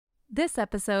This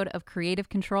episode of Creative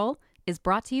Control is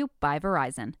brought to you by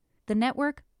Verizon, the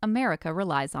network America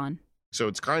relies on. So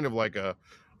it's kind of like a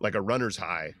runner's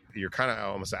high. You're kind of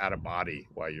almost out of body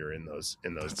while you're in those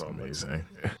That's moments. amazing.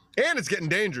 And it's getting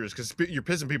dangerous because you're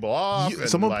pissing people off.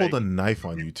 Someone pulled a knife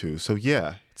on you too, so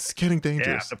yeah, it's getting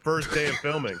dangerous. Yeah, the first day of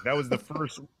filming. That was the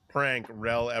first prank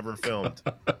Rel ever filmed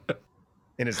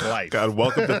in his life. God,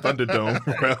 welcome to Thunderdome,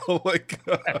 Rel.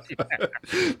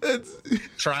 That's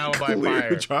Trial by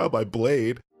fire. Trial by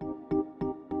blade.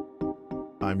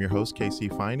 I'm your host, KC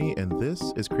Finey, and this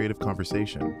is Creative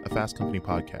Conversation, a Fast Company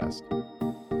podcast.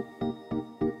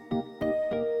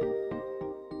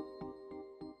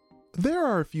 There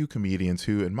are a few comedians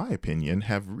who, in my opinion,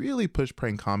 have really pushed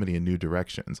prank comedy in new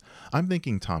directions. I'm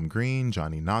thinking Tom Green,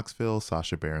 Johnny Knoxville,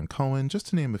 Sacha Baron Cohen, just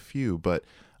to name a few, but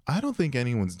I don't think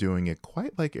anyone's doing it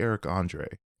quite like Eric Andre.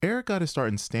 Eric got his start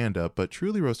in stand-up, but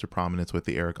truly rose to prominence with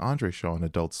the Eric Andre Show on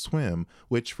Adult Swim,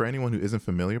 which, for anyone who isn't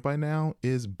familiar by now,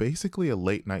 is basically a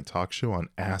late-night talk show on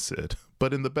acid,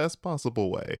 but in the best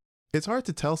possible way. It's hard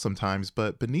to tell sometimes,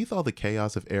 but beneath all the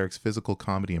chaos of Eric's physical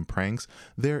comedy and pranks,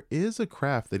 there is a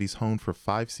craft that he's honed for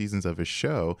 5 seasons of his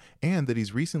show, and that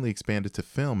he's recently expanded to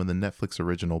film in the Netflix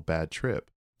original Bad Trip.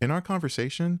 In our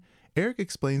conversation, Eric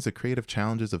explains the creative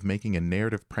challenges of making a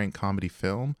narrative prank comedy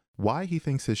film, why he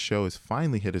thinks his show has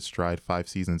finally hit its stride 5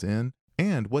 seasons in,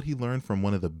 and what he learned from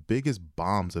one of the biggest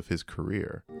bombs of his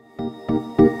career.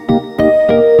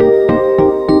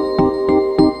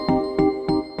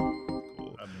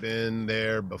 I've been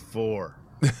there before.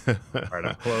 All right,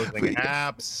 I'm closing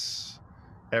apps.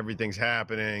 Everything's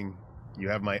happening. You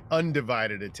have my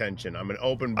undivided attention. I'm an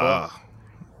open book.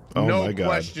 Oh no my God.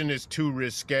 question is too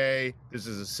risque. This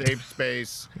is a safe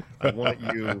space. I want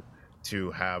you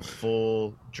to have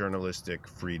full journalistic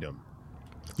freedom.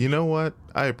 You know what?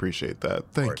 I appreciate that.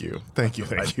 Thank you.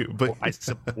 But I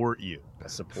support you. I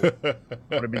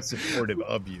want to be supportive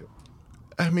of you.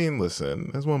 I mean,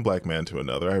 listen, as one black man to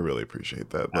another, I really appreciate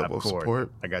that level of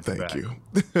support. I got your Thank back. you.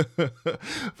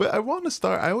 But I want to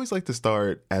start. I always like to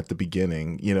start at the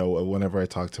beginning. You know, whenever I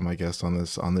talk to my guests on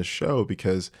this show,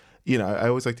 because I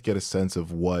always like to get a sense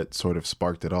of what sort of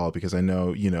sparked it all, because I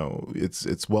know,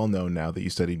 it's well known now that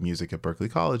you studied music at Berklee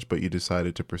College, but you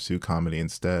decided to pursue comedy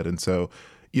instead. And so,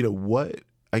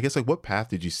 what path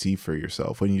did you see for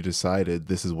yourself when you decided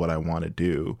this is what I want to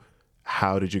do?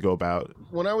 How did you go about?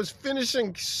 When I was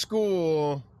finishing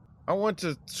school, I went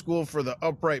to school for the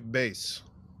upright bass.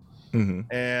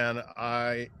 Mm-hmm. And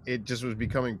it just was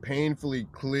becoming painfully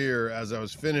clear as I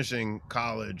was finishing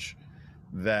college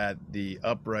that the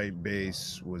upright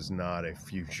bass was not a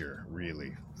future,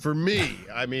 really, for me.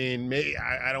 I mean,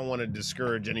 I don't want to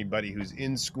discourage anybody who's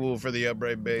in school for the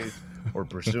upright bass or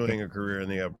pursuing a career in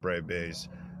the upright bass,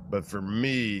 but for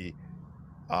me,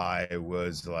 I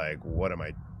was like, what am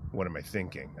I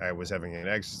thinking? I was having an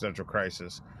existential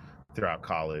crisis throughout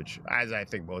college, as I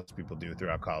think most people do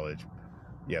throughout college.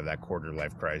 You have that quarter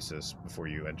life crisis before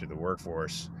you enter the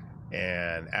workforce,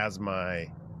 and as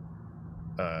my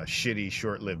shitty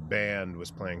short-lived band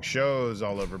was playing shows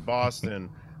all over Boston,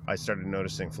 I started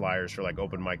noticing flyers for like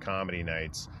open mic comedy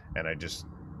nights, and I just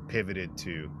pivoted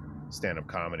to stand-up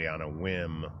comedy on a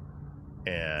whim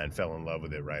and fell in love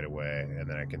with it right away. And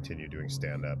then I continued doing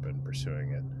stand-up and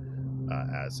pursuing it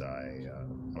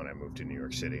when I moved to New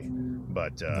York City.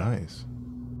 But nice.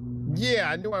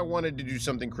 Yeah, I knew I wanted to do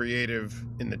something creative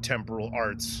in the temporal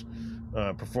arts,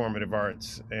 performative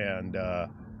arts, and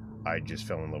I just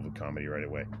fell in love with comedy right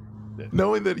away.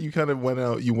 Knowing that you kind of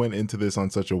went into this on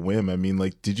such a whim, I mean,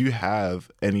 like, did you have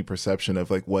any perception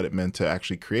of like what it meant to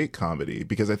actually create comedy?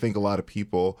 Because I think a lot of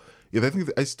people,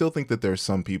 I still think that there's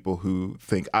some people who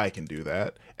think I can do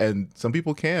that, and some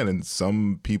people can, and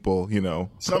some people,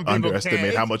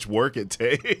 underestimate how much work it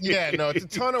takes. Yeah, no, it's a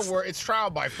ton of work. It's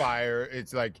trial by fire.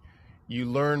 It's like you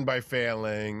learn by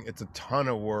failing. It's a ton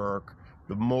of work.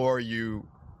 The more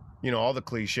all the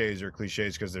cliches are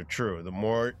cliches because they're true. The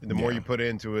more you put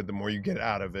into it, the more you get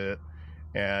out of it.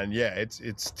 And yeah, it's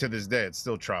to this day, it's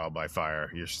still trial by fire.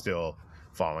 You're still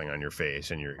falling on your face,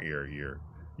 and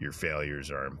your failures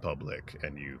are in public,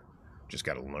 and you just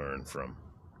got to learn from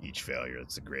each failure.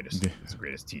 It's the greatest. It's the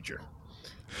greatest teacher.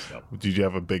 So. Did you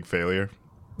have a big failure?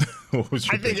 What was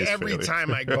your biggest failure? failure?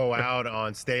 Time I go out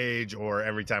on stage or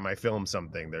every time I film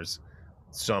something, there's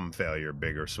some failure,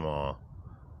 big or small.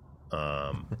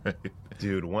 Right.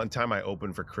 Dude, one time I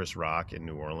opened for Chris Rock in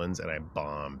New Orleans, and I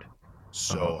bombed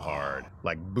so hard,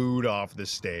 like booed off the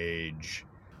sage.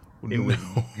 It was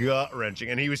gut wrenching,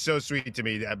 and he was so sweet to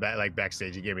me. Like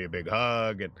backstage, he gave me a big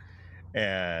hug,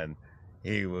 and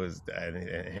him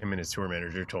and his tour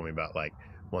manager told me about like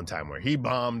one time where he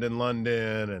bombed in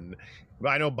London, and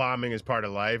I know bombing is part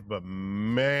of life, but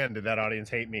man, did that audience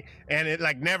hate me. And it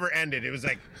like never ended. It was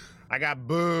like I got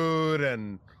booed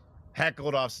and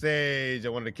heckled off stage. I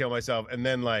wanted to kill myself. And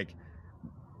then like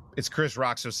it's Chris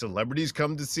Rock, so celebrities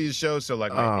come to see his show. So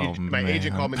like my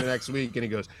agent called me the next week and he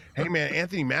goes, "Hey man,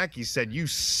 Anthony Mackie said you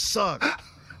suck."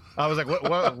 I was like,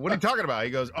 what are you talking about?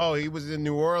 He goes, "Oh, he was in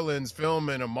New Orleans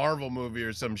filming a Marvel movie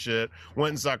or some shit. Went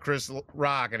and saw Chris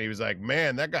Rock, and he was like,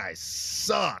 man, that guy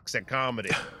sucks at comedy."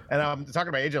 And I'm talking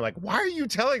to my agent, like, why are you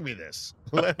telling me this?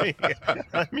 Let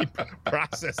me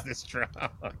process this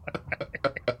trauma.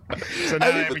 So now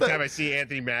every time I see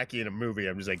Anthony Mackie in a movie,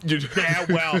 I'm just like, yeah,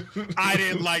 well, I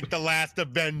didn't like the last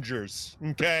Avengers,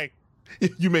 okay?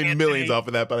 You made Anthony millions off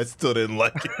of that, but I still didn't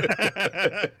like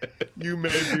it. You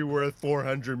may be worth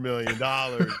 $400 million,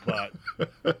 but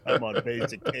I'm on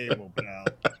basic cable, pal.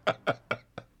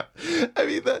 I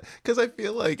mean, because I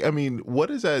feel like, I mean, what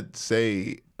does that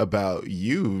say about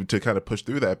you to kind of push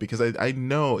through that? Because I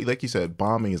know, like you said,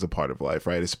 bombing is a part of life,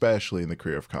 right? Especially in the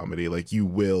career of comedy. Like, you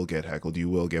will get heckled, you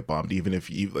will get bombed, even if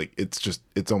you, like,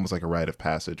 it's almost like a rite of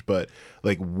passage. But,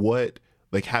 like,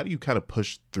 how do you kind of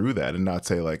push through that and not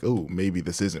say like, oh, maybe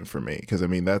this isn't for me? Because I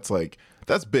mean, that's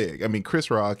big. I mean,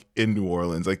 Chris Rock in New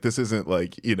Orleans, like this isn't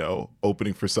like,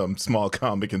 opening for some small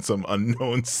comic in some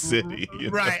unknown city.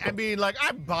 Right. I mean, like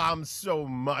I bombed so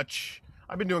much.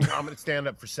 I've been doing comedy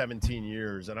stand-up for 17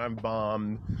 years and I'm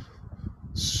bombed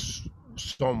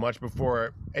so much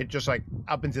before. It just like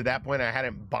up until that point, I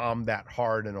hadn't bombed that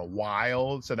hard in a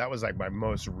while. So that was like my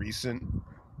most recent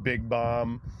big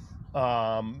bomb.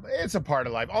 It's a part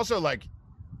of life. Also, like,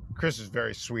 Chris is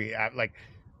very sweet. Like,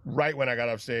 right when I got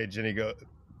off stage, and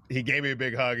he gave me a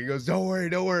big hug. He goes, "Don't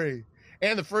worry."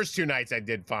 And the first 2 nights I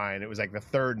did fine. It was like the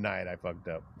third night I fucked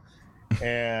up.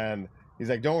 And he's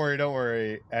like, "Don't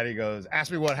worry." And he goes,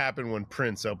 "Ask me what happened when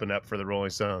Prince opened up for the Rolling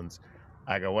Stones."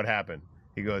 I go, "What happened?"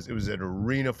 He goes, "It was an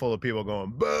arena full of people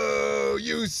going, 'Boo,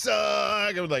 you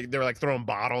suck.'" It was like they were like throwing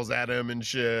bottles at him and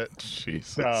shit.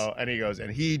 Jesus. So, and he goes,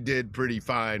 and he did pretty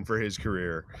fine for his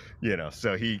career,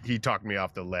 So he talked me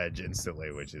off the ledge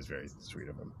instantly, which is very sweet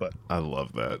of him. But I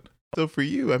love that. So for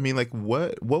you, I mean, like,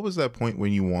 what was that point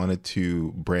when you wanted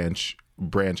to branch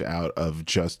out of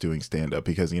just doing stand-up?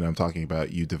 Because I'm talking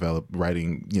about you developed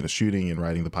writing, shooting and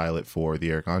writing the pilot for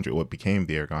the Eric Andre, what became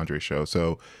the Eric Andre show.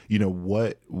 So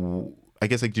I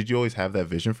guess, like, did you always have that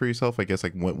vision for yourself? I guess,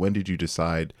 like, when did you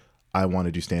decide I want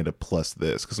to do stand-up plus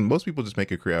this? Because most people just make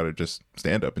a career out of just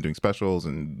stand-up and doing specials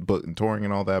and touring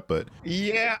and all that. But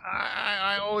yeah,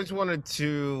 I always wanted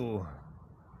to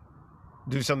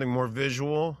do something more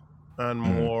visual and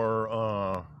more,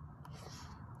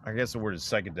 I guess the word is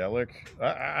psychedelic.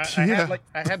 I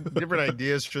had different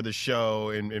ideas for the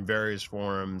show in various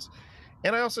forms.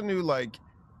 And I also knew, like,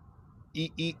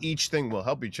 each thing will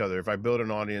help each other. If I build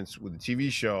an audience with a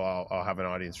TV show, I'll have an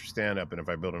audience for stand-up, and if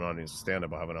I build an audience for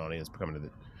stand-up, I'll have an audience coming to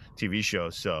the TV show.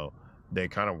 So they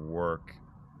kind of work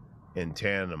in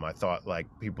tandem. I thought like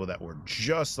people that were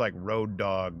just like road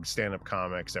dog stand-up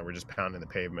comics that were just pounding the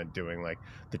pavement doing like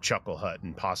the Chuckle Hut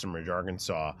in Possum Ridge,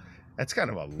 Arkansas. That's kind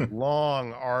of a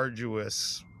long,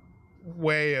 arduous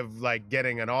way of like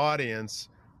getting an audience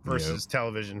versus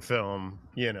television, film,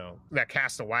 that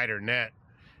cast a wider net.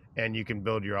 And you can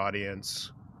build your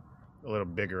audience a little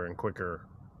bigger and quicker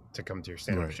to come to your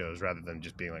stand-up shows rather than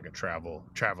just being like a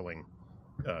traveling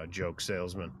joke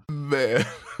salesman. Man,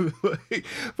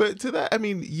 but to that, I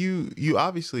mean, you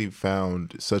obviously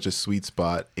found such a sweet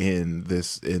spot in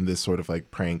this sort of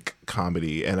like prank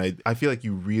comedy, and I feel like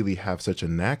you really have such a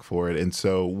knack for it. And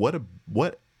so,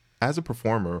 what as a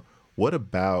performer, what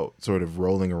about sort of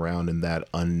rolling around in that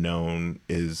unknown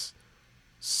is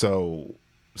so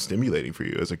stimulating for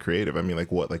you as a creative? I mean,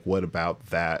 what about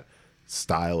that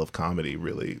style of comedy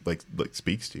really like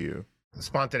speaks to you?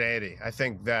 Spontaneity. I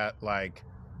think that like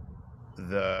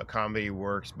the comedy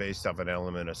works based off an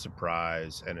element of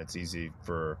surprise, and it's easy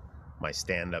for my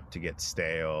stand-up to get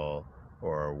stale,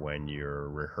 or when you're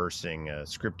rehearsing a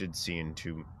scripted scene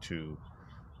too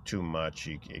much,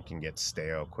 it can get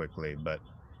stale quickly. But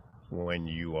when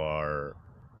you are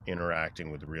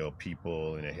interacting with real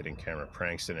people in a hidden camera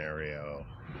prank scenario,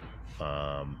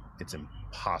 it's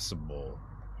impossible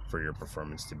for your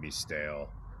performance to be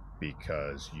stale,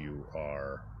 because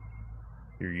you're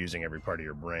using every part of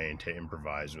your brain to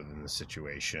improvise within the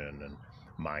situation and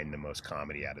mine the most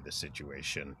comedy out of the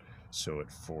situation. So it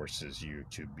forces you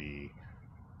to be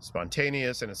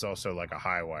spontaneous, and it's also like a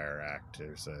high wire act.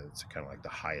 It's kind of like the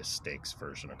highest stakes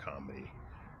version of comedy,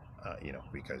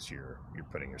 because you're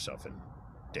putting yourself in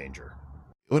danger.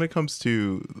 when it comes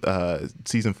to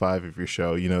season 5 of your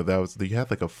show, you know, you had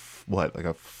like a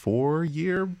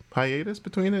 4-year hiatus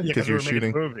between it because we were making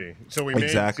the movie. So we made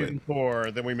season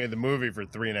 4, then we made the movie for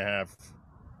 3.5,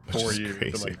 4 years,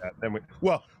 crazy. something like that. Then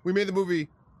we made the movie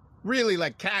really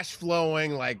like cash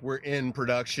flowing, like we're in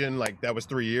production, like that was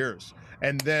 3 years,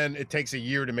 and then it takes a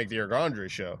year to make the Eric Andre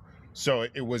show. So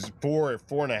it was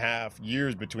 4.5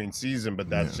 years between season, but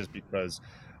that's just because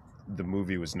the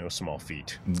movie was no small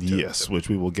feat. Yes, which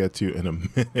we will get to in a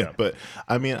minute. Yeah. But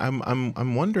I mean,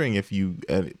 I'm wondering if you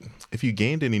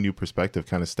gained any new perspective,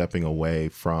 kind of stepping away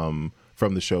from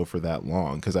the show for that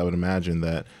long, because I would imagine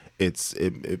that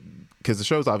because the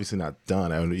show's obviously not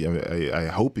done. I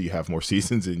hope that you have more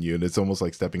seasons in you, and it's almost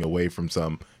like stepping away from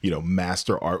some, you know,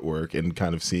 master artwork and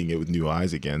kind of seeing it with new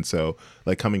eyes again. So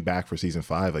like coming back for season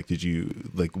 5,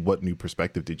 like what new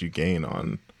perspective did you gain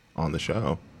on the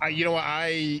show?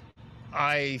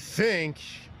 I think,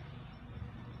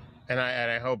 and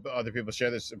I hope other people share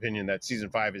this opinion, that season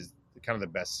 5 is kind of the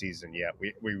best season yet.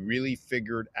 We really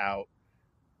figured out.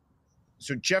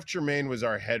 So Jeff Tremaine was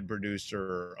our head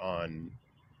producer on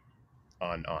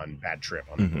Bad Trip,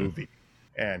 on the movie,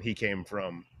 and he came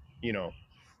from, you know,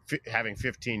 having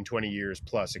 15-20 years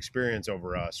plus experience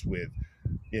over us with,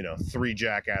 you know, 3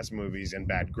 Jackass movies and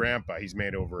Bad Grandpa. He's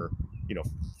made over, you know,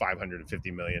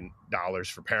 $550 million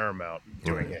for Paramount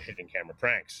doing hidden camera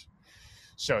pranks.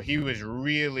 So he was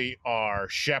really our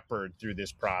shepherd through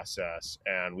this process,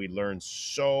 and we learned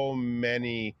so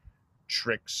many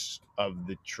tricks of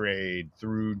the trade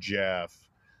through Jeff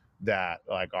that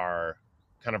like our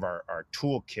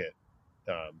toolkit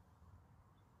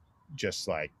just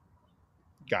like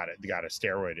got a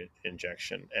steroid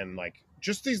injection, and like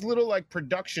just these little like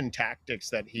production tactics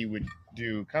that he would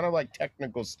do, kind of like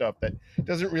technical stuff that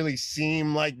doesn't really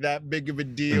seem like that big of a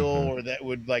deal or that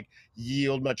would like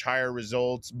yield much higher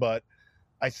results. But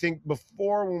I think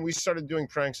before, when we started doing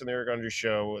pranks on the Eric Andre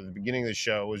show at the beginning of the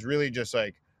show, it was really just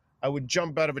like I would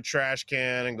jump out of a trash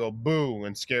can and go boo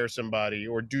and scare somebody,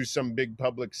 or do some big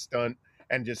public stunt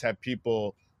and just have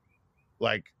people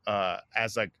like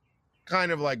as like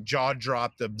kind of like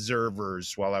jaw-dropped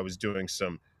observers while I was doing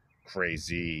some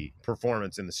crazy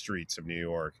performance in the streets of New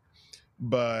York.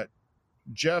 But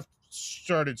Jeff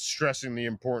started stressing the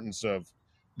importance of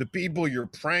the people you're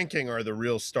pranking are the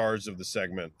real stars of the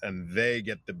segment, and they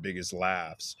get the biggest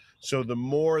laughs. So the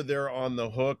more they're on the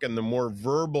hook and the more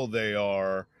verbal they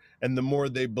are, and the more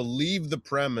they believe the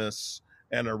premise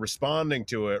and are responding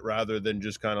to it rather than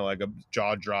just kind of like a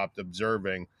jaw-dropped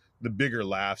observing, the bigger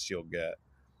laughs you'll get.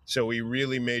 So we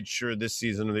really made sure this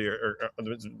season of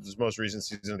this most recent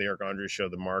season of the Eric Andre show,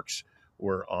 the marks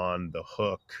were on the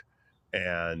hook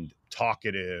and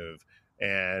talkative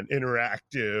and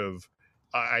interactive.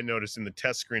 I noticed in the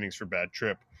test screenings for Bad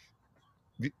Trip,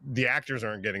 the actors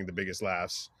aren't getting the biggest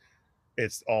laughs.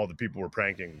 It's all the people we're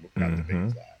pranking got the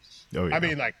biggest laughs. Oh, yeah. I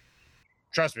mean, like,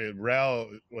 trust me, Rel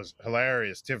was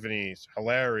hilarious. Tiffany's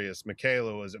hilarious.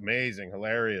 Michaela was amazing,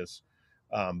 hilarious.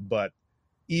 But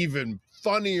even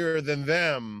funnier than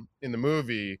them in the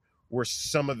movie were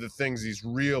some of the things these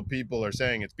real people are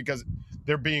saying. It's because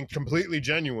they're being completely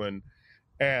genuine,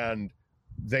 and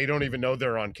they don't even know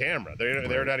they're on camera.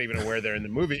 They're not even aware they're in the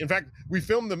movie. In fact, we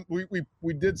filmed them. We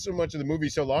did so much of the movie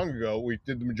so long ago. We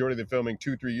did the majority of the filming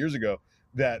 2-3 years ago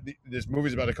that this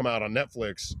movie's about to come out on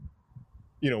Netflix,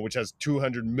 you know, which has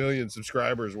 200 million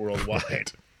subscribers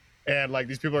worldwide. And like,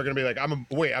 these people are going to be like, I'm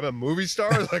a movie star.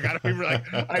 Like, I don't even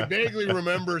like, I vaguely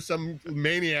remember some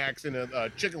maniacs in a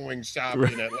chicken wing shop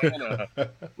in Atlanta,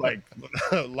 like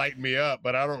light me up,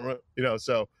 but I don't, you know,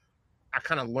 so I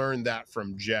kind of learned that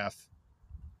from Jeff,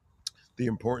 the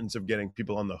importance of getting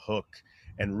people on the hook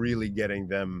and really getting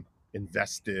them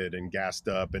invested and gassed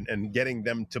up and getting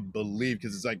them to believe,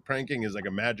 because it's like pranking is like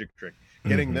a magic trick,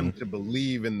 getting them to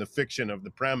believe in the fiction of the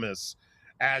premise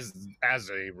as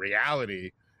a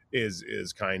reality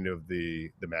is kind of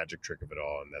the magic trick of it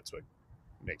all, and that's what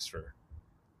makes for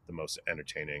the most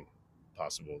entertaining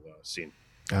possible scene.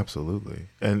 Absolutely.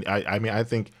 And I mean, I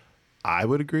think I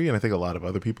would agree, and I think a lot of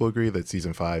other people agree, that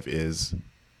season 5 is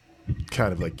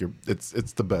kind of like it's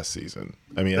the best season.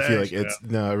 I mean, I feel like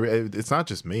it's not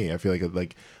just me. I feel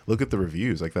like look at the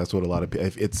reviews. Like, that's what a lot of people,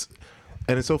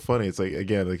 and it's so funny. It's like,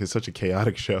 again, like, it's such a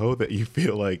chaotic show that you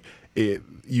feel like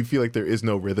there is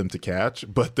no rhythm to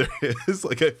catch, but there is.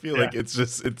 Like, I feel like it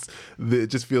just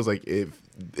feels like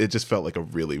it just felt like a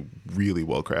really, really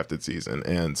well crafted season.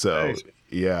 And so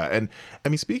yeah, and I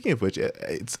mean, speaking of which,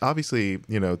 it's obviously,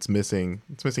 you know, it's missing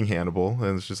Hannibal,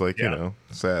 and it's just like, you know,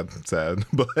 sad,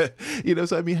 but you know,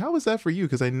 so I mean, how was that for you?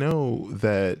 Because I know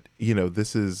that, you know,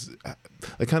 this is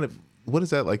like kind of what is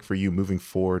that like for you moving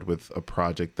forward with a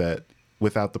project that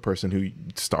without the person who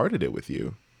started it with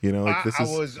you? You know, like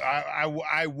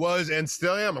I was and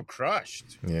still am. I'm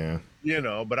crushed. Yeah. You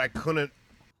know, but I couldn't.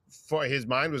 For his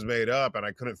mind was made up, and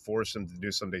I couldn't force him to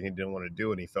do something he didn't want to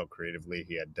do, and he felt creatively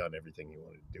he had done everything he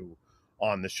wanted to do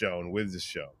on the show and with the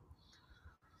show.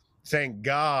 Thank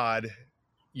God,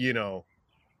 you know,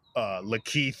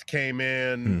 Lakeith came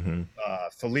in,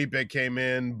 Felipe came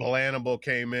in, Blanable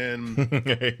came in,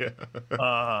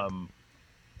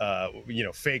 you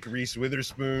know, fake Reese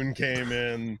Witherspoon came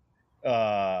in.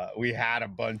 We had a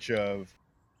bunch of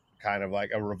kind of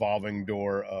like a revolving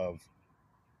door of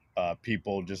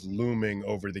people just looming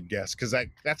over the guests, because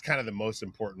that's kind of the most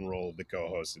important role of the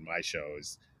co-host in my show,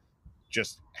 is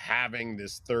just having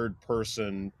this third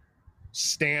person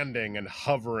standing and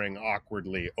hovering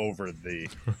awkwardly over the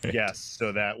guests,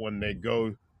 so that when they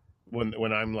go,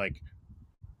 when I'm like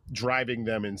driving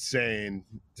them insane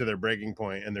to their breaking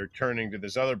point and they're turning to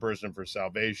this other person for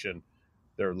salvation,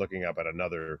 they're looking up at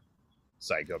another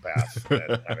psychopath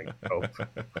and having to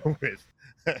cope with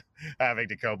having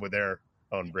to cope with their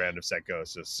own brand of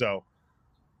psychosis. So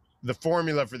the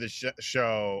formula for the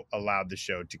show allowed the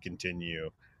show to continue.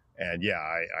 And yeah,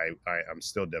 I'm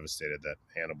still devastated that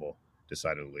Hannibal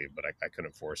decided to leave, but I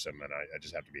couldn't force him, and I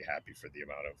just have to be happy for the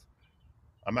amount of.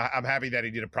 I'm happy that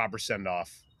he did a proper send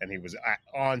off, and he was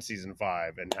on season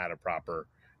 5 and had a proper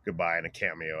goodbye and a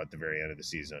cameo at the very end of the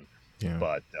season. Yeah.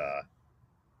 But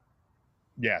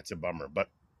yeah, it's a bummer. But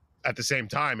at the same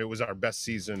time, it was our best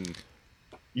season.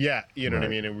 Yeah, you know what I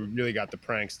mean? And we really got the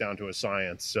pranks down to a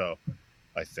science. So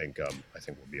I think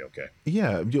we'll be okay.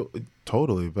 Yeah,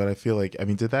 totally. But I feel like, I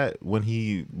mean, did that when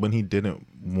he didn't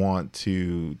want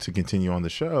to continue on the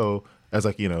show as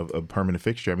like, you know, a permanent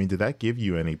fixture, I mean, did that give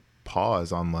you any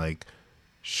pause on like,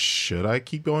 should I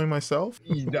keep going myself?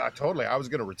 Yeah, totally. I was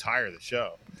going to retire the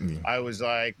show. Yeah. I was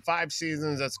like, 5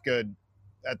 seasons, that's good.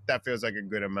 That feels like a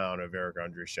good amount of Eric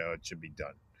Andre show. It should be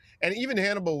done. And even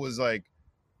Hannibal was like,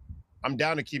 I'm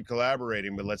down to keep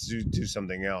collaborating, but let's do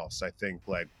something else. I think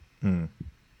like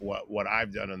what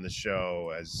I've done on the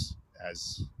show has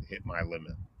hit my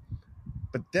limit.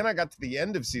 But then I got to the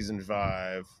end of season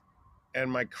 5,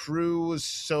 and my crew was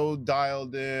so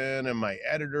dialed in, and my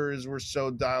editors were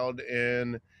so dialed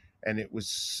in, and it was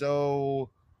so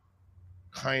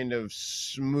kind of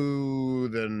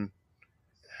smooth, and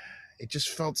it just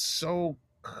felt so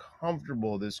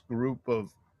comfortable. This group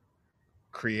of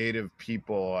creative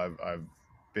people I've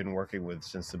been working with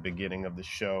since the beginning of the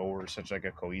show. We're such like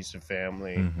a cohesive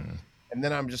family. And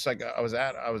then I'm just like, I was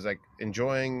like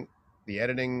enjoying the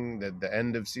editing, the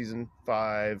end of season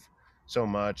 5 so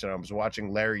much. And I was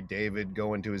watching Larry David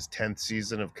go into his 10th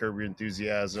season of Curb Your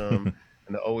Enthusiasm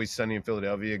and the Always Sunny in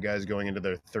Philadelphia guys going into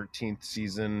their 13th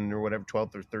season or whatever,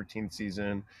 12th or 13th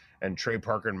season. And Trey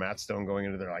Parker and Matt Stone going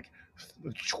into their like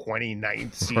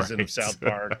 29th season of South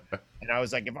Park. And I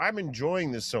was like, if I'm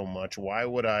enjoying this so much, why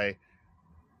would I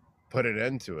put an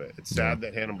end to it? It's sad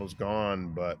that Hannibal's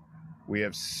gone, but we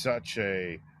have such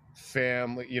a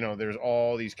family. You know, there's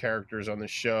all these characters on the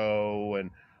show,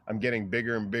 and I'm getting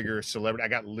bigger and bigger celebrity. I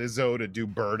got Lizzo to do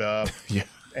Bird Up.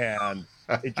 And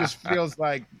it just feels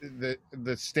like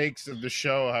the stakes of the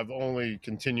show have only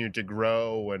continued to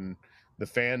grow, and the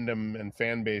fandom and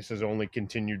fan base has only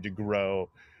continued to grow.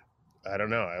 I don't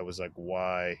know. I was like,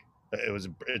 why?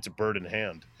 It's a bird in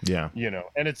hand. Yeah. You know,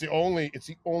 and it's the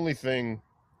only thing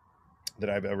that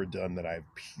I've ever done that I have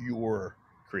pure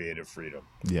creative freedom.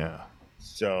 Yeah.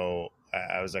 So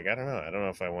I was like, I don't know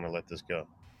if I want to let this go.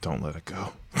 Don't let it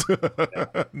go.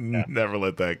 Never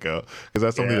let that go, because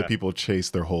that's something that people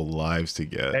chase their whole lives to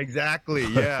get. Exactly.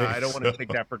 Yeah. I don't want to take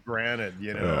that for granted.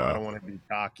 You know, I don't want to be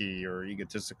cocky or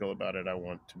egotistical about it. I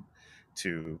want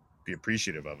to be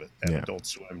appreciative of it. And Adult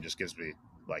Swim just gives me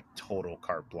like total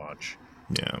carte blanche.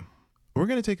 Yeah. We're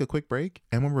going to take a quick break,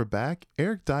 and when we're back,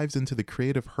 Eric dives into the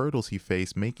creative hurdles he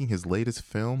faced making his latest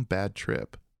film, Bad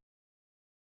Trip.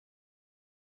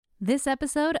 This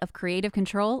episode of Creative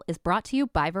Control is brought to you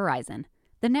by Verizon,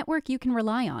 the network you can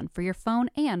rely on for your phone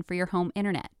and for your home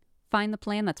internet. Find the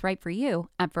plan that's right for you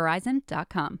at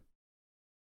Verizon.com.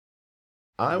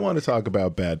 I want to talk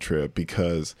about Bad Trip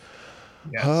because...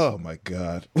 Yes. Oh my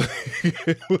God.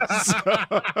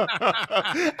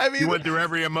 I mean, you went through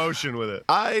every emotion with it.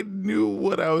 I knew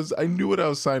what I was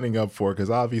signing up for,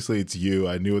 because obviously it's you.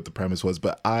 I knew what the premise was,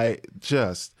 but I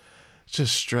just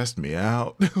stressed me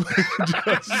out.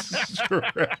 Just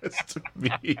stressed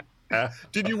me out.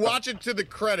 Did you watch it to the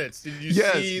credits? Did you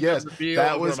see the reveal?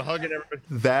 That was hugging everybody?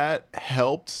 That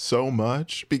helped so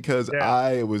much, because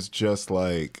I was just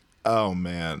like, Oh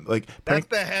man, like That's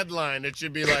the headline. It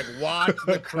should be like, watch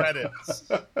the credits.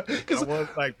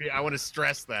 I want to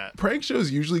stress that. Prank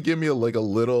shows usually give me a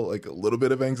little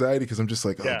bit of anxiety because I'm just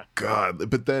like, oh god.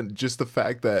 But then just the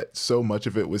fact that so much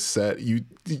of it was set, you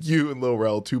and Lil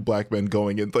Rel, two black men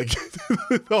going in like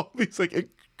all these like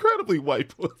incredibly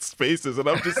white spaces, and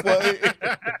I'm just like,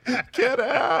 get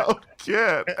out.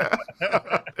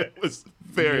 It was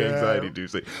very anxiety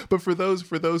inducing. But for those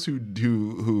who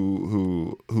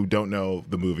don't know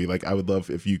the movie, like I would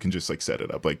love if you can just like set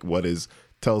it up. Like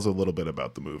tell us a little bit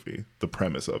about the movie, the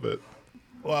premise of it.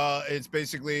 Well,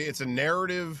 it's a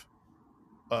narrative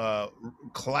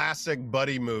classic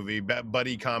buddy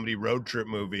comedy road trip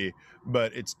movie,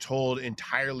 but it's told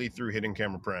entirely through hidden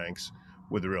camera pranks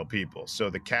with the real people. So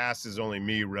the cast is only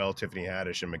me, Rel, Tiffany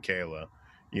Haddish, and Michaela.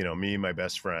 You know, me, my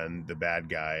best friend, the bad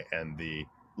guy, and the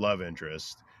love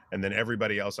interest. And then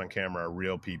everybody else on camera are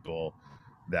real people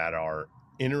that are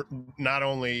not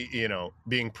only, you know,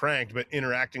 being pranked, but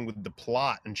interacting with the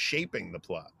plot and shaping the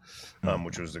plot,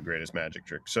 which was the greatest magic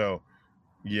trick. So,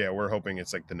 yeah, we're hoping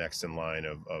it's like the next in line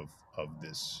of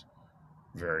this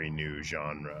very new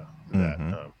genre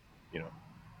that, you know,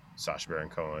 Sacha Baron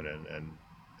Cohen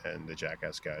and the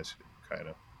Jackass guys kind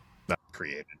of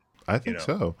created. I think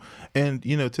so. And,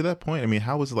 you know, to that point, I mean,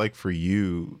 how was it like for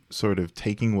you sort of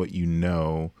taking what you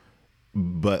know,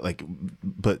 but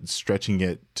stretching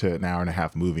it to an hour and a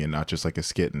half movie and not just like a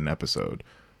skit and an episode?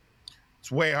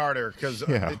 It's way harder because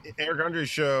Eric Andre's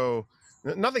show,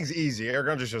 nothing's easy. Eric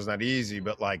Andre's show is not easy,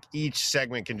 but like each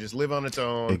segment can just live on its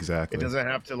own. Exactly. It doesn't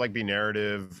have to like be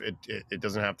narrative. It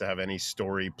doesn't have to have any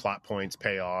story, plot points,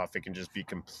 payoff. It can just be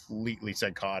completely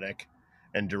psychotic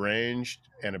and deranged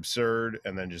and absurd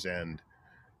and then just end.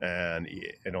 And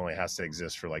it only has to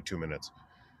exist for like 2 minutes.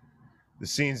 The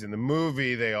scenes in the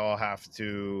movie, they all have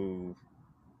to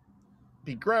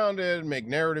be grounded, make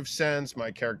narrative sense. My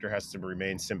character has to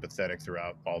remain sympathetic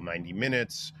throughout all 90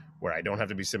 minutes, where I don't have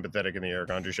to be sympathetic in the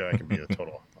Eric Andre show. I can be a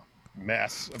total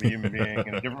mess of a human being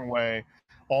in a different way.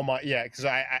 Because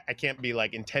I can't be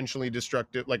like intentionally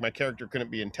destructive. Like my character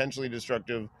couldn't be intentionally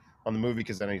destructive on the movie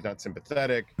because then he's not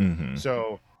sympathetic.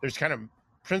 So there's kind of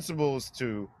principles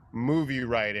to movie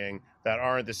writing that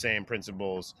aren't the same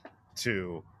principles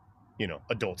to, you know,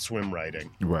 Adult Swim writing,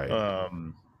 right?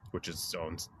 Which is its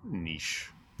own niche.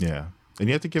 Yeah, and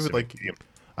you have to give it like,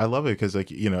 I love it because like,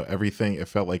 you know, everything, it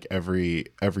felt like every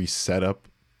setup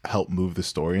help move the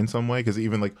story in some way, because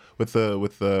even like with the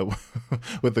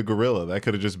with the gorilla, that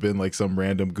could have just been like some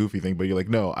random goofy thing, but you're like,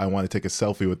 no, I want to take a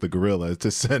selfie with the gorilla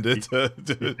to send it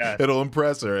to it'll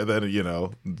impress her. And then, you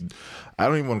know, I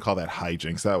don't even want to call that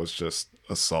hijinks, that was just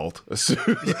assault. So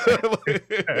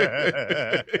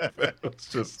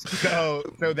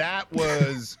that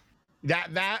was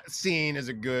that scene is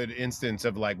a good instance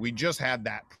of like, we just had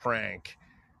that prank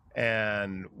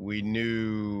and we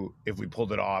knew if we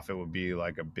pulled it off, it would be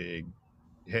like a big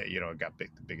hit. You know, it got the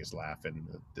biggest laugh in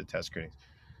the test screenings.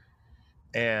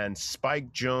 And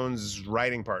Spike Jonze's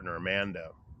writing partner,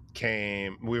 Amanda,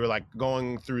 came. We were like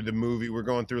going through the movie. We're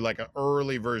going through like an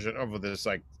early version of this,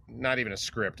 like not even a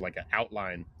script, like an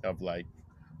outline of like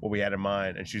what we had in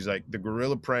mind. And she's like, the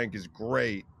gorilla prank is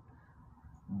great,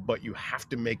 but you have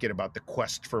to make it about the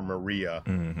quest for Maria,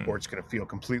 or it's going to feel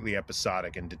completely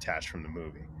episodic and detached from the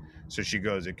movie. So she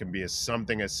goes, it can be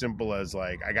something as simple as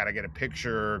like, I got to get a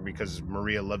picture because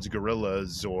Maria loves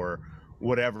gorillas or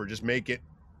whatever. Just make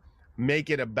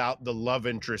it about the love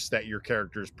interest that your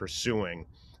character is pursuing.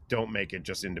 Don't make it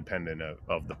just independent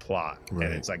of the plot. Right.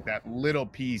 And it's like that little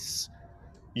piece,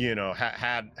 you know,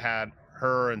 had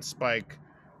her and Spike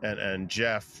and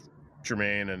Jeff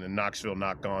Tremaine and in Knoxville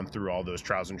not gone through all those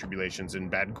trials and tribulations in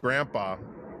Bad Grandpa,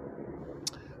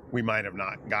 we might have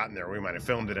not gotten there. We might have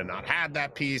filmed it and not had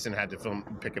that piece and had to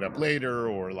pick it up later,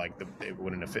 or like it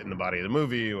wouldn't have fit in the body of the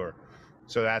movie, or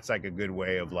so that's like a good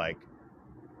way of like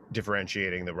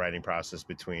differentiating the writing process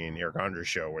between Eric Andre's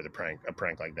show, where a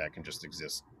prank like that can just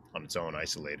exist on its own,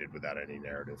 isolated, without any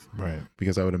narrative. Right.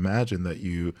 Because I would imagine that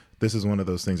this is one of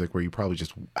those things like where you probably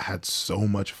just had so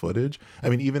much footage. I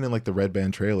mean, even in like the Red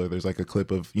Band trailer, there's like a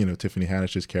clip of, you know, Tiffany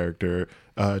Haddish's character,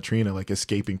 Trina, like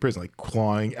escaping prison, like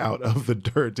clawing out of the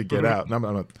dirt to get out. And I'm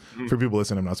not, for people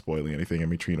listening, I'm not spoiling anything. I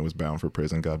mean, Trina was bound for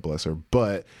prison, God bless her.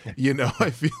 But, you know,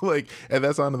 I feel like, and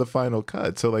that's on to the final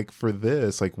cut. So like for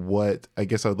this, like I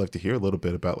guess I would like to hear a little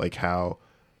bit about like how,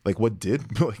 like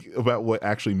about what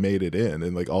actually made it in,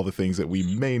 and like all the things that we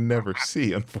may never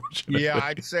see, unfortunately. Yeah,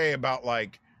 I'd say about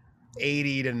like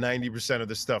 80 to 90% of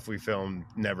the stuff we filmed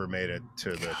never made it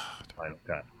to the final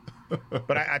cut.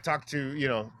 But I talked to, you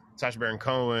know, Sacha Baron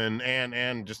Cohen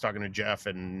and just talking to Jeff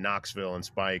and Knoxville and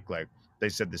Spike, like they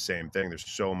said the same thing. There's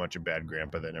so much of Bad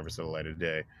Grandpa that never saw the light of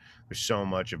day. There's so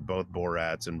much of both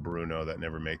Borats and Bruno that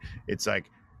never made. It's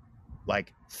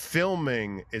like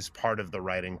filming is part of the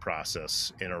writing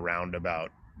process in a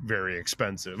roundabout, very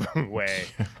expensive way,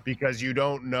 because you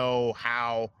don't know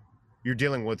how you're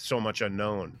dealing with so much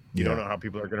unknown. You don't know how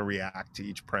people are going to react to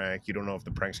each prank. You don't know if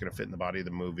the prank's going to fit in the body of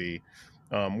the movie.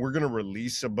 We're going to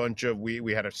release a bunch of,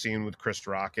 we had a scene with Chris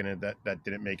Rock in it that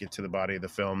didn't make it to the body of the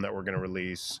film that we're going to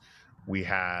release. We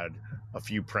had a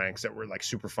few pranks that were like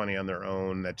super funny on their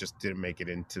own that just didn't make it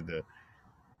into the,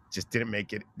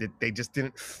 they just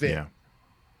didn't fit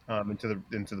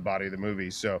into the body of the movie.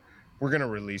 So we're going to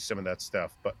release some of that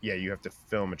stuff, but yeah, you have to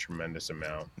film a tremendous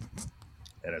amount,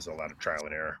 and it's a lot of trial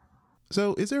and error.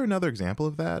 So is there another example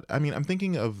of that? I mean, I'm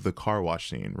thinking of the car wash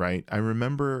scene, right? I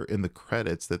remember in the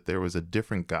credits that there was a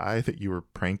different guy that you were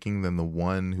pranking than the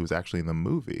one who was actually in the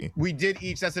movie. We did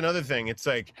each, that's another thing. It's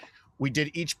like, we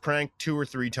did each prank 2 or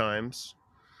 3 times.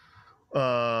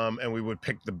 And we would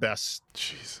pick the best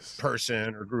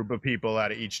person or group of people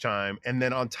out of each time. And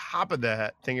then on top of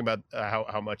that, thinking about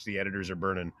how much the editors are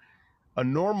burning, a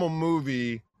normal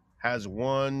movie has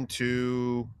 1,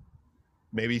 2,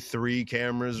 maybe 3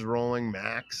 cameras rolling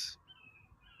max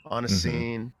on a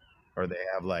scene, or they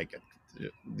have like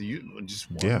just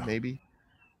one maybe.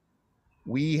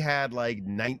 We had like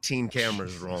 19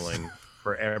 cameras rolling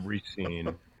for every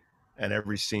scene, and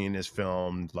every scene is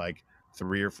filmed like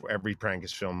 3 or 4. Every prank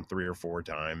is filmed 3 or 4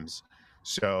 times,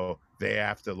 so they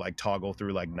have to like toggle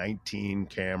through like 19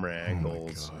 camera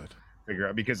angles, figure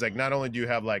out, because like not only do you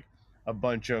have like a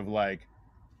bunch of like,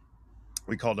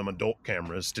 we called them adult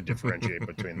cameras to differentiate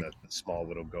between the small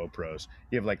little GoPros.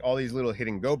 You have like all these little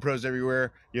hidden GoPros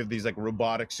everywhere. You have these like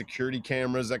robotic security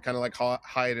cameras that kind of like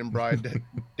hide in broad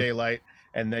daylight.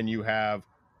 And then you have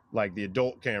like the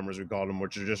adult cameras, we call them,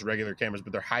 which are just regular cameras,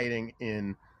 but they're hiding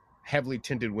in heavily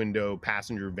tinted window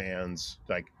passenger vans,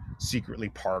 like secretly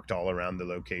parked all around the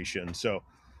location. So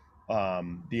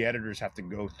the editors have to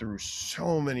go through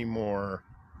so many more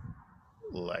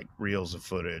like reels of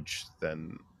footage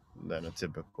than a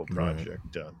typical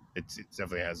project. It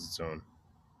definitely has its own,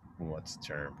 what's the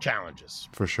term, challenges.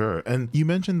 For sure. And you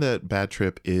mentioned that Bad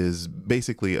Trip is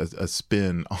basically a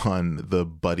spin on the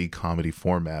buddy comedy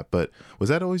format, but was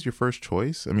that always your first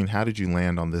choice? I mean, how did you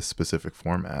land on this specific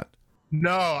format?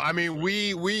 No, I mean,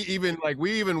 we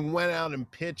even went out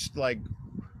and pitched like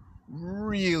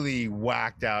really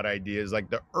whacked out ideas. Like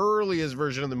the earliest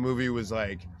version of the movie was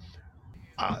like,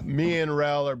 me and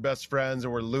Rel are best friends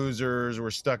and we're losers. We're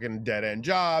stuck in dead-end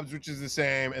jobs, which is the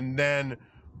same. And then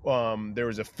there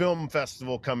was a film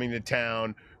festival coming to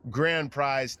town, grand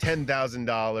prize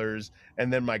 $10,000.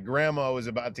 And then my grandma was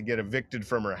about to get evicted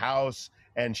from her house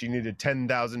and she needed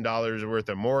 $10,000 worth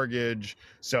of mortgage.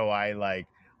 So I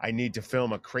need to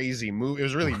film a crazy movie. It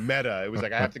was really meta. It was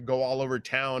like I have to go all over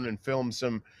town and film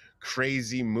some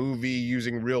crazy movie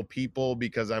using real people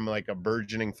because I'm like a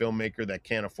burgeoning filmmaker that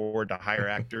can't afford to hire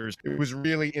actors. It was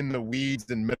really in the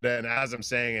weeds and meta. And as I'm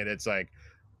saying it, it's like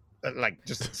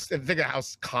just think of how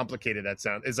complicated that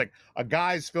sounds. It's like a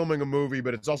guy's filming a movie,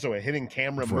 but it's also a hidden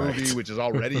camera movie, which is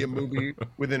already a movie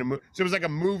within a movie. So it was like a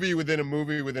movie within a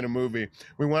movie within a movie.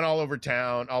 We went all over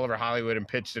town, all over Hollywood, and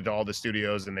pitched it to all the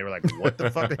studios, and they were like, "What the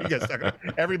fuck are you guys talking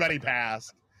about?" Everybody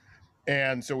passed.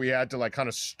 And so we had to like kind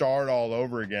of start all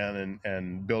over again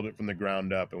and build it from the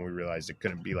ground up. And we realized it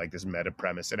couldn't be like this meta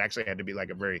premise. It actually had to be like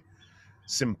a very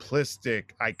simplistic,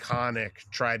 iconic,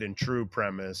 tried and true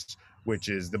premise, which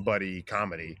is the buddy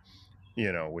comedy,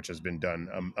 which has been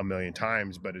done a million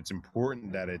times. But it's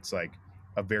important that it's like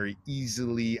a very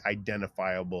easily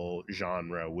identifiable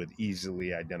genre with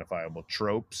easily identifiable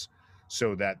tropes,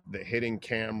 so that the hidden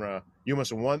camera, you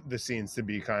almost want the scenes to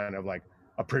be kind of like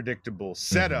a predictable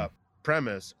setup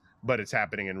premise, but it's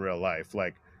happening in real life.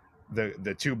 Like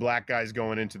the 2 black guys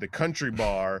going into the country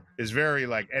bar is very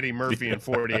like Eddie Murphy in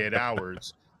 48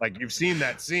 Hours. Like you've seen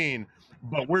that scene,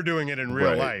 but we're doing it in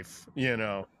real life,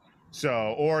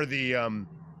 So, or the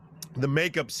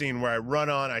makeup scene where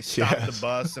I stop the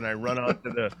bus and I run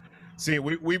onto the. See,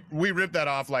 we ripped that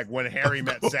off like When Harry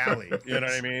Met Sally. You know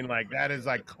what I mean? Like that is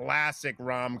like classic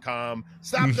rom-com.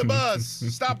 Stop the bus,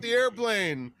 stop the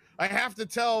airplane. I have to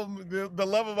tell the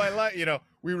love of my life.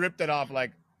 We ripped it off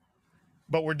like,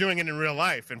 but we're doing it in real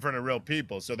life in front of real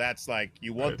people. So that's like,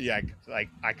 you want the like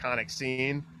iconic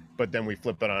scene, but then we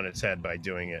flip it on its head by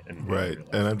doing it in real life.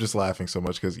 And I'm just laughing so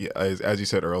much because as you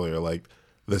said earlier, like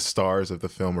the stars of the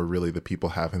film are really the people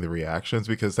having the reactions,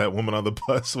 because that woman on the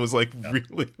bus was like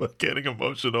really like getting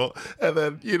emotional, and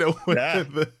then when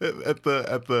at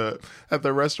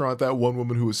the restaurant, that one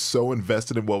woman who was so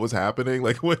invested in what was happening,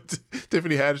 like when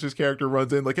Tiffany Haddish's character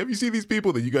runs in, like, have you seen these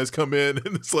people? That you guys come in,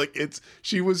 and it's like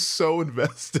she was so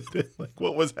invested in like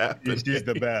what was happening. She's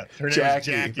the best. Her name is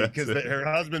Jackie, because her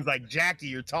husband's like, Jackie,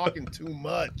 you're talking too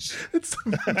much. It's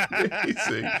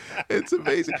amazing. It's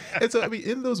amazing. And so, I mean,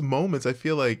 in those moments, I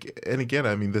feel like, and again,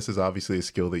 I mean, this is obviously a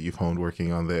skill that you've honed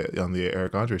working on the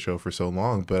Eric Andre show for so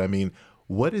long. But I mean,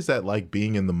 what is that like,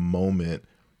 being in the moment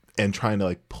and trying to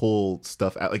like pull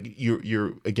stuff out? Like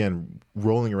you're again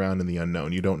rolling around in the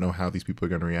unknown. You don't know how these people are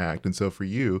going to react. And so for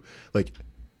you, like,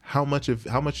 how much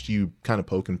do you kind of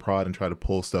poke and prod and try to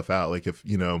pull stuff out? Like if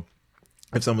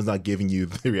someone's not giving you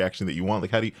the reaction that you want,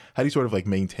 like how do you sort of like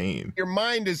maintain? Your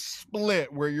mind is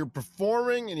split where you're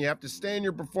performing and you have to stay in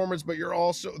your performance, but you're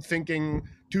also thinking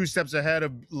 2 steps ahead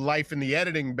of life in the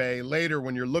editing bay later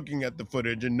when you're looking at the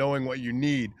footage and knowing what you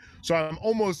need. So I'm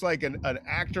almost like an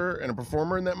actor and a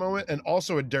performer in that moment, and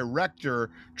also a director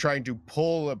trying to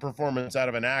pull a performance out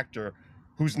of an actor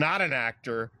who's not an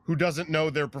actor, who doesn't know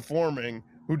they're performing,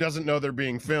 who doesn't know they're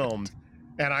being filmed.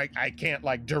 And I can't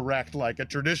like direct like a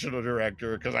traditional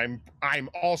director, because I'm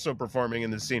also performing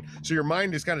in the scene. So your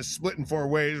mind is kind of split in 4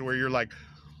 ways, where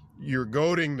you're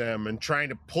goading them and trying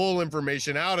to pull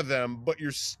information out of them, but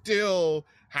you still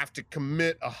have to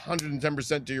commit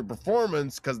 110% to your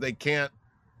performance, because they can't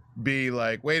be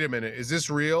like, wait a minute, is this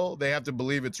real? They have to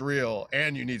believe it's real,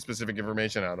 and you need specific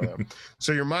information out of them.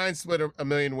 So your mind split a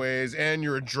million ways, and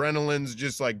your adrenaline's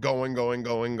just like going.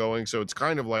 So it's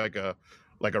kind of like a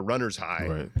runner's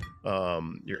high.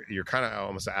 Right. You're kind of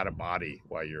almost out of body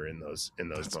while you're in those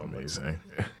That's moments. Amazing.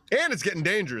 And it's getting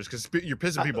dangerous because you're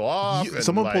pissing people off.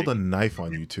 Someone pulled a knife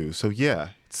on you too, so yeah,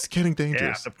 it's getting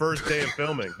dangerous. Yeah, the first day of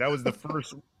filming. That was the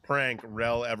first prank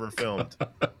Rel ever filmed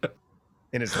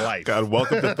in his life. God,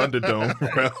 welcome to Thunderdome,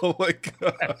 Rel. Like,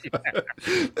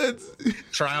 that's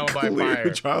trial by fire,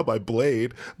 trial by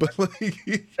blade. But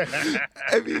like,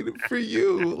 I mean, for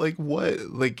you, like, what,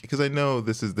 like, because I know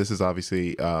this is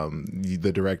obviously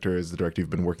the director you've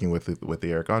been working with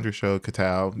the Eric Andre show,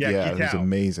 Kitao. Yeah, who's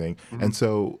amazing. Mm-hmm. And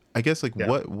so I guess like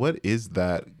what is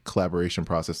that collaboration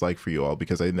process like for you all?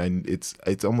 Because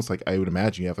it's almost like, I would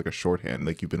imagine you have like a shorthand,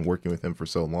 like you've been working with him for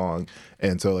so long,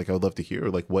 and so like I would love to hear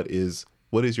like what is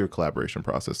your collaboration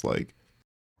process like?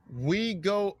 We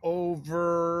go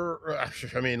over,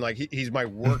 I mean, like he's my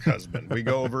work husband. We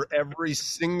go over every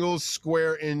single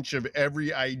square inch of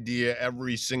every idea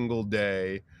every single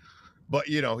day. But,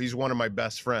 he's one of my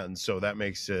best friends, so that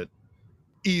makes it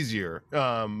easier.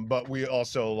 But we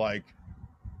also like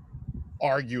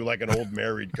argue like an old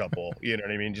married couple, you know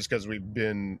what I mean? Just because we've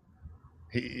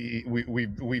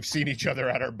seen each other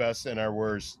at our best and our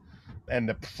worst. And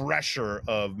the pressure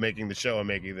of making the show and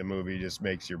making the movie just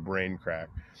makes your brain crack.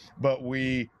 But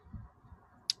he's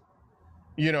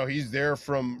there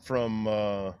from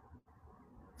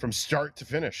start to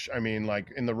finish. I mean,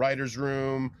 like in the writer's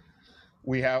room,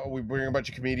 we bring a bunch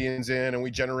of comedians in and we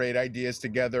generate ideas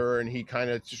together, and he kind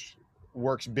of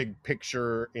works big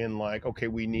picture in like, okay,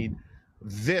 we need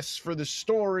this for the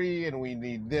story and we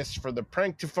need this for the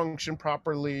prank to function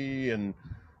properly, and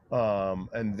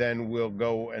then we'll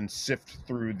go and sift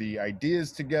through the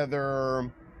ideas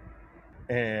together.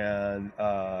 And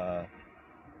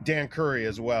Dan Curry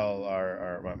as well,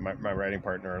 my writing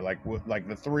partner, like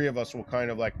the 3 of us will kind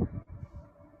of like,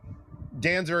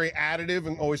 Dan's very additive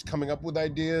and always coming up with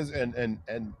ideas, and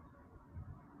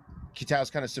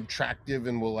Kitao's kind of subtractive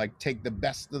and will like take the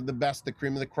best of the best, the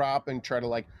cream of the crop, and try to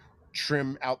like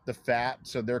trim out the fat.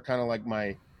 So they're kind of like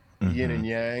my yin and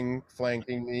yang,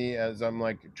 flanking me as I'm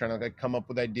like trying to like come up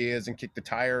with ideas and kick the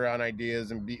tire on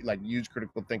ideas and be like use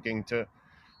critical thinking to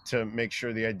make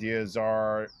sure the ideas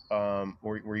are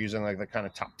we're using like the kind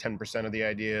of top 10% of the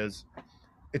ideas.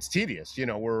 It's tedious,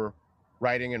 we're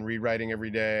writing and rewriting every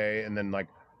day, and then like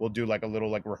we'll do like a little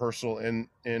like rehearsal in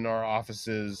our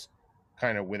offices,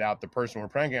 kind of without the person we're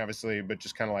pranking obviously, but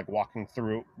just kind of like walking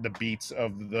through the beats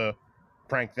of the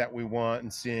prank that we want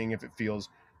and seeing if it feels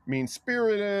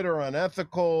mean-spirited or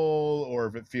unethical, or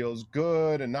if it feels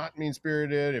good and not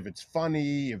mean-spirited, if it's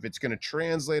funny, if it's going to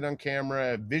translate on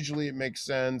camera, if visually it makes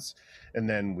sense. And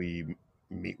then we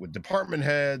meet with department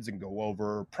heads and go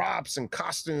over props and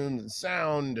costumes and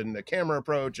sound and the camera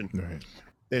approach, and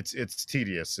it's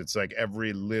tedious. It's like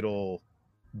every little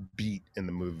beat in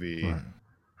the movie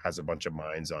has a bunch of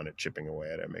minds on it, chipping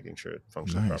away at it, making sure it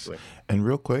functions Nice. properly. And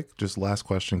real quick, just last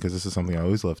question, because this is something I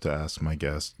always love to ask my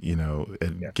guests,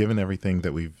 and given everything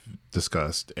that we've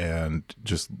discussed and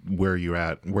just where you're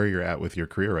at with your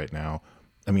career right now,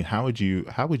 I mean, how would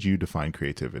you define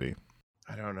creativity?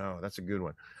 I don't know. That's a good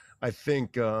one. I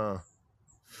think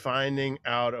finding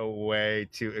out a way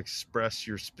to express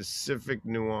your specific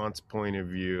nuanced point of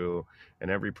view, and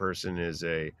every person is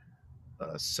a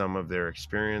sum of their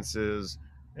experiences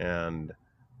and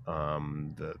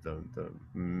the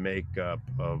makeup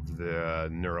of the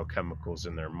neurochemicals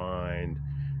in their mind,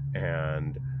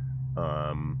 and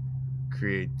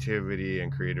creativity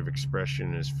and creative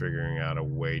expression is figuring out a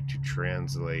way to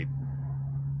translate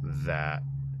that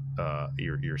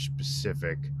your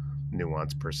specific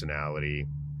nuanced personality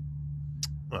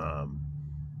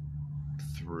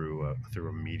through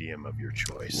a medium of your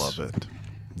choice.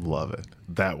 Love it.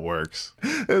 That works.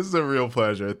 It's a real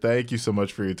pleasure. Thank you so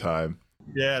much for your time.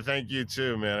 Yeah, thank you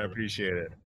too, man. I appreciate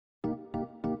it.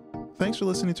 Thanks for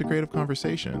listening to Creative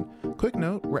Conversation. Quick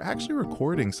note, we're actually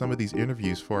recording some of these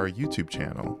interviews for our YouTube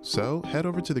channel. So head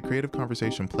over to the Creative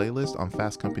Conversation playlist on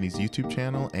Fast Company's YouTube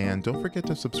channel, and don't forget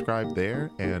to subscribe there.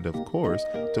 And of course,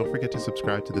 don't forget to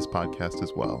subscribe to this podcast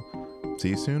as well. See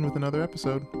you soon with another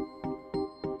episode.